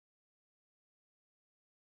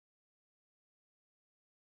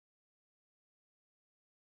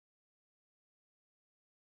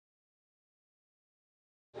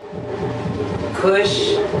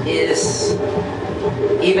Kush is,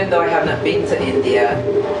 even though I have not been to India,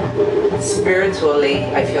 spiritually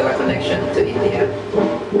I feel a connection to India.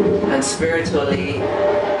 And spiritually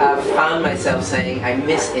I've found myself saying I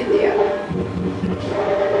miss India.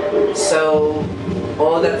 So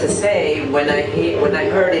all that to say, when I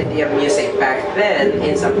heard Indian music back then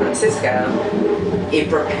in San Francisco, it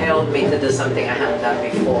propelled me to do something I hadn't done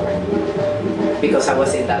before. Because I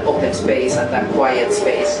was in that open space and that quiet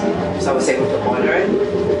space. So I was able to honor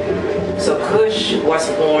it. So Kush was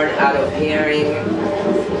born out of hearing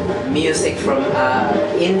music from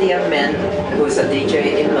Indian man who is a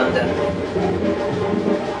DJ in London.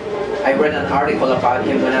 I read an article about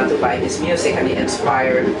him, went out to buy his music, and he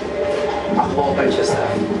inspired a whole bunch of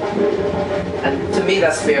stuff. And to me,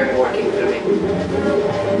 that's spirit working through me.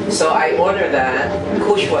 So I honor that.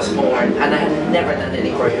 Kush was born, and I had never done any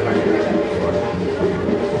choreography like that before.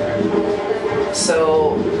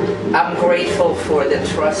 So I'm grateful for the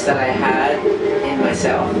trust that I had in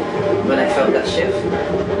myself when I felt that shift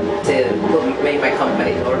to make my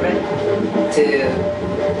company in orbit, to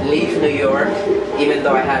leave New York, even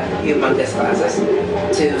though I had humongous classes,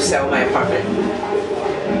 to sell my apartment.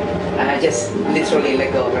 And I just literally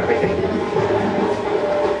let go of everything.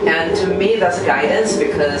 And to me, that's guidance,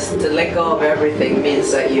 because to let go of everything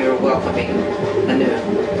means that you're welcoming anew.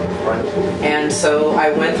 And so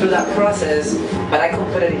I went through that process, but I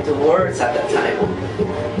couldn't put it into words at that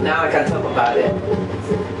time. Now I can talk about it.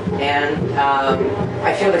 And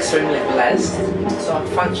I feel extremely blessed. So I'm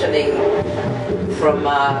functioning from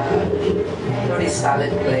a pretty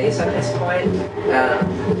solid place at this point,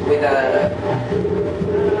 with a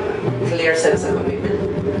clear sense of commitment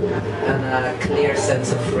and a clear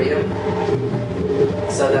sense of freedom,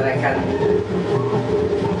 so that I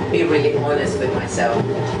can be really honest with myself.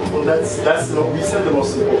 Well, that's we said the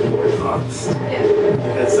most important word, honest. Yeah.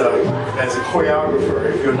 Because as a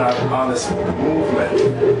choreographer, if you're not honest with the movement,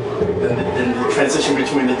 then the transition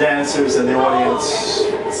between the dancers and the audience,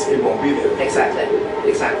 it won't be there. Exactly.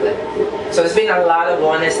 So it's been a lot of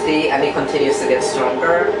honesty, and it continues to get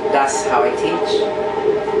stronger. That's how I teach.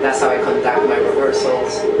 That's how I conduct my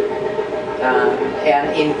rehearsals.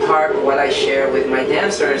 And in part, what I share with my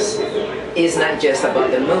dancers is not just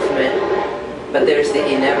about the movement, but there's the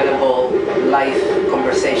inevitable life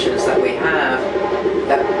conversation